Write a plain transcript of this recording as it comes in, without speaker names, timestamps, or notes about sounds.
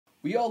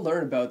We all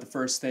learn about the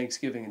first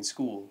Thanksgiving in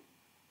school,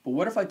 but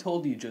what if I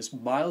told you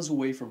just miles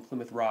away from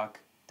Plymouth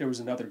Rock, there was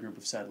another group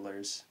of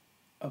settlers?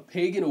 A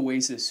pagan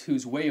oasis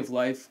whose way of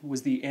life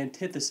was the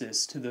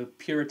antithesis to the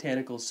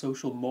puritanical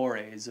social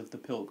mores of the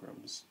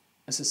Pilgrims.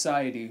 A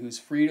society whose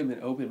freedom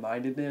and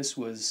open-mindedness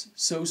was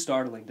so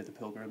startling to the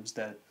Pilgrims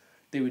that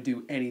they would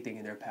do anything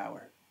in their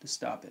power to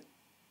stop it.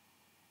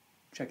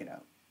 Check it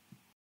out.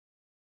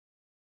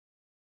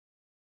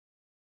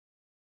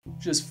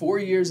 Just 4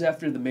 years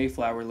after the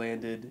Mayflower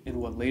landed in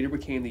what later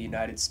became the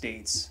United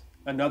States,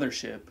 another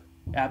ship,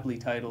 aptly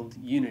titled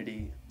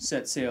Unity,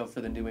 set sail for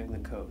the New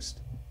England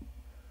coast.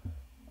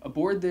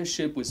 Aboard this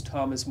ship was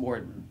Thomas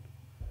Morton,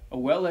 a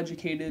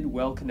well-educated,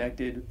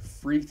 well-connected,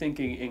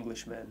 free-thinking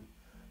Englishman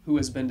who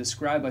has been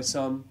described by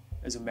some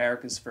as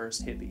America's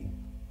first hippie.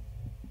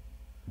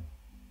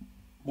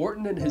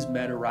 Morton and his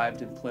men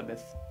arrived in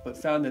Plymouth, but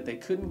found that they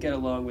couldn't get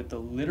along with the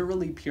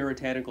literally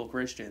puritanical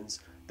Christians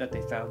that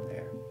they found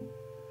there.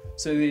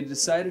 So they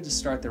decided to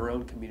start their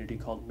own community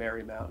called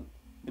Merrymount,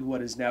 in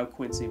what is now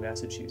Quincy,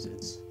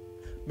 Massachusetts.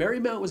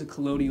 Merrymount was a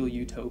colonial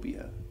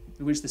utopia,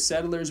 in which the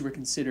settlers were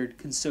considered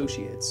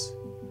consociates.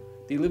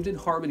 They lived in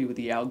harmony with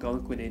the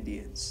Algonquin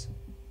Indians.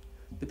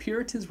 The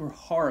Puritans were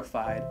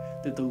horrified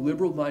that the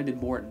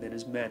liberal-minded Morton and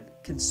his men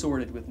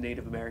consorted with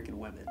Native American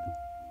women.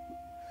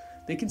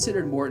 They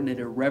considered Morton an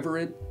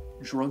irreverent,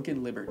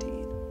 drunken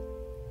libertine,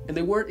 and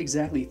they weren't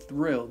exactly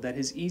thrilled that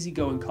his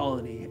easygoing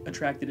colony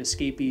attracted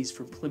escapees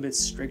from Plymouth's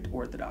strict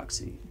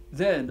orthodoxy.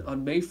 Then,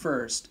 on May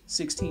 1st,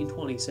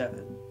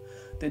 1627,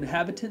 the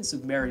inhabitants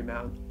of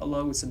Merrymount,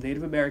 along with some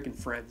Native American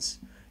friends,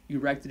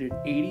 erected an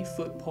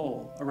 80-foot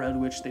pole around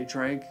which they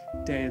drank,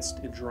 danced,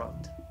 and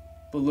drummed.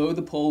 Below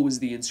the pole was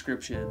the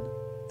inscription,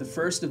 "The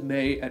 1st of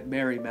May at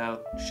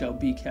Merrymount shall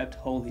be kept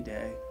holy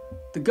day."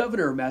 The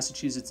governor of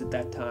Massachusetts at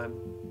that time,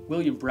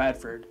 William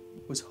Bradford,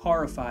 was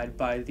horrified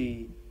by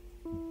the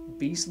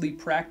beastly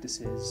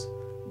practices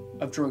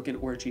of drunken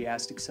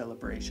orgiastic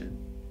celebration.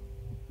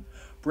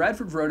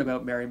 Bradford wrote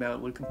about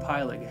Merrymount when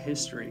compiling a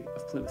history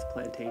of Plymouth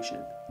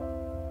Plantation.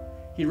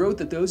 He wrote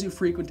that those who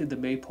frequented the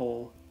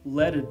Maypole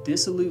led a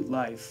dissolute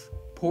life,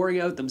 pouring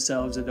out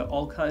themselves into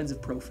all kinds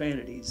of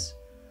profanities,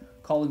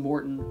 calling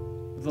Morton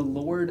the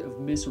Lord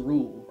of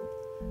Misrule,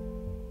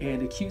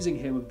 and accusing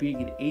him of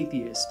being an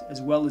atheist,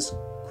 as well as,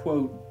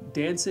 quote,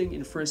 dancing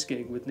and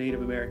frisking with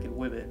Native American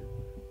women,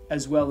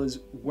 as well as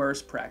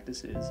worse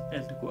practices,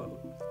 end quote.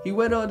 He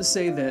went on to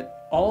say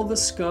that all the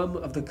scum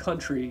of the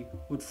country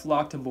would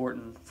flock to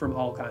Morton from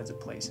all kinds of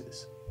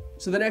places.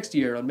 So the next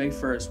year, on May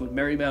 1st, when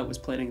Merrymount was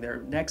planning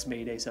their next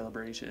May Day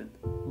celebration,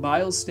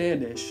 Miles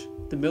Standish,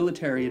 the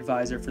military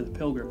advisor for the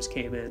Pilgrims,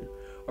 came in,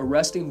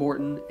 arresting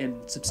Morton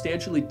and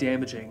substantially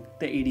damaging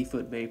the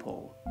 80-foot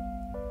maypole.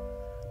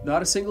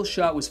 Not a single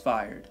shot was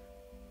fired.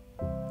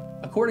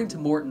 According to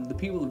Morton, the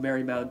people of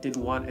Merrymount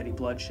didn't want any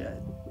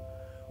bloodshed,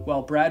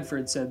 while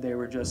Bradford said they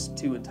were just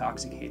too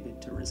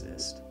intoxicated to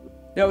resist.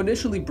 Now,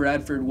 initially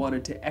Bradford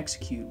wanted to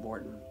execute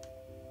Morton,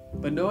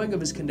 but knowing of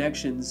his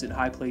connections in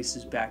high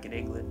places back in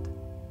England,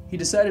 he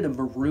decided to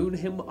maroon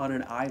him on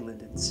an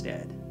island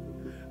instead.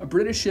 A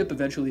British ship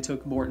eventually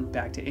took Morton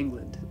back to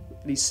England,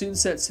 and he soon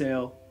set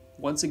sail,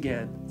 once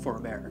again, for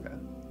America.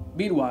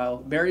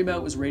 Meanwhile,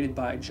 Merrymount was raided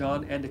by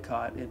John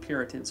Endicott and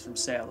Puritans from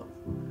Salem,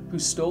 who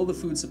stole the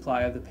food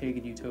supply of the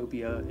pagan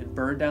utopia and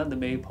burned down the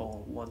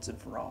Maypole once and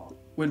for all.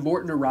 When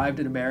Morton arrived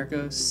in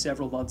America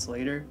several months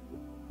later,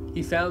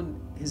 he found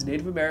his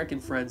Native American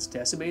friends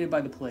decimated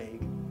by the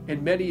plague,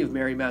 and many of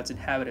Merrymount's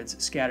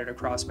inhabitants scattered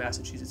across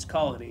Massachusetts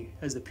colony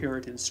as the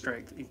Puritans'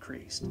 strength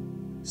increased.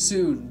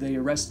 Soon, they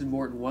arrested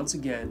Morton once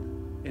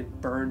again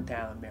and burned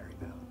down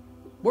Merrymount.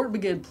 Morton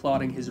began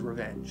plotting his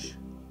revenge.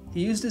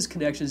 He used his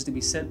connections to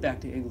be sent back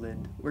to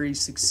England, where he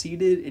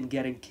succeeded in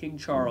getting King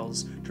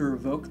Charles to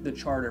revoke the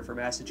charter for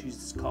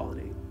Massachusetts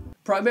colony.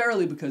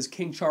 Primarily because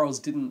King Charles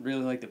didn't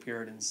really like the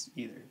Puritans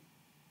either.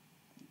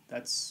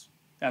 That's,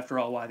 after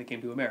all, why they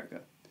came to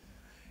America.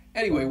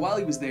 Anyway, while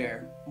he was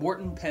there,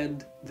 Morton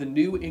penned The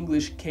New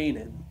English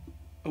Canaan,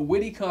 a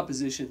witty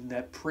composition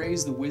that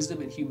praised the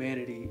wisdom and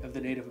humanity of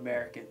the Native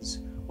Americans,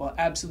 while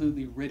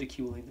absolutely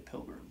ridiculing the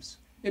Pilgrims.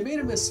 It made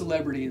him a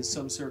celebrity in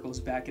some circles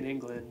back in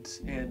England,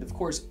 and of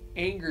course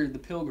angered the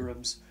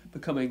Pilgrims,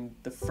 becoming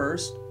the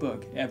first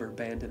book ever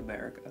banned in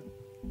America.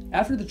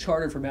 After the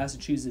charter for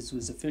Massachusetts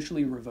was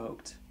officially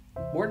revoked,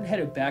 Morton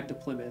headed back to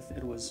Plymouth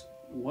and was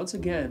once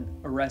again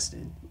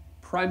arrested,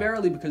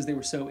 primarily because they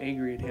were so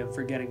angry at him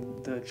for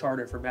getting the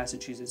charter for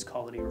Massachusetts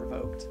colony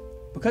revoked.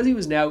 Because he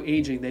was now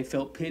aging, they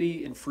felt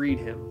pity and freed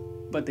him,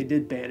 but they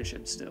did banish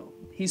him still.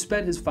 He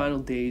spent his final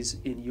days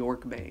in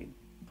York, Maine.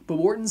 But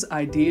Morton's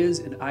ideas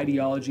and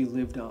ideology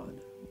lived on.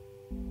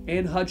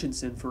 Anne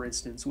Hutchinson, for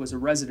instance, was a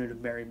resident of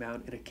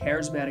Merrymount and a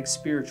charismatic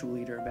spiritual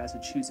leader in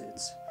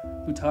Massachusetts,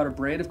 who taught a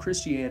brand of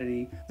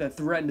Christianity that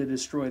threatened to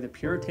destroy the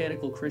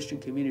puritanical Christian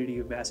community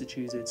of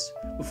Massachusetts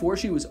before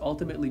she was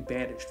ultimately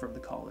banished from the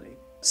colony.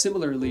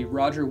 Similarly,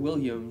 Roger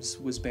Williams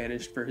was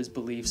banished for his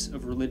beliefs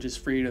of religious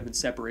freedom and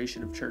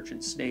separation of church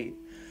and state,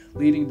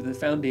 leading to the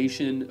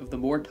foundation of the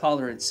more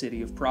tolerant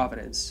city of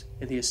Providence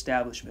and the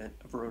establishment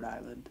of Rhode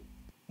Island.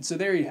 And so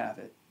there you have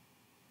it.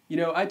 You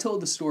know, I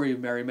told the story of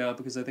Merrymount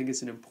because I think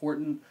it's an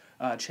important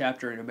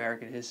chapter in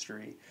American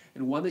history,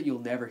 and one that you'll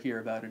never hear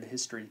about in a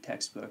history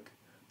textbook,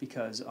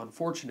 because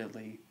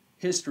unfortunately,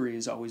 history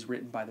is always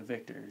written by the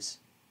victors.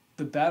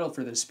 The battle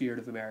for the spirit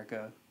of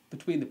America,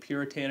 between the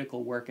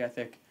puritanical work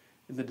ethic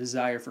and the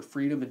desire for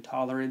freedom and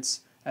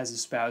tolerance as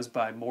espoused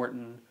by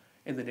Morton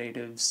and the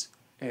natives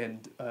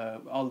and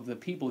all of the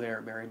people there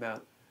at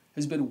Merrymount,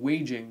 has been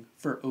waging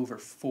for over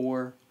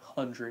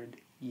 400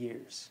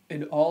 years.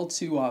 And all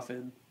too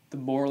often, the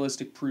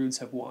moralistic prudes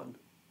have won,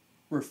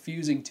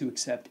 refusing to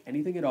accept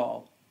anything at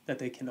all that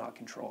they cannot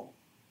control.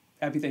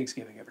 Happy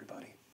Thanksgiving, everybody.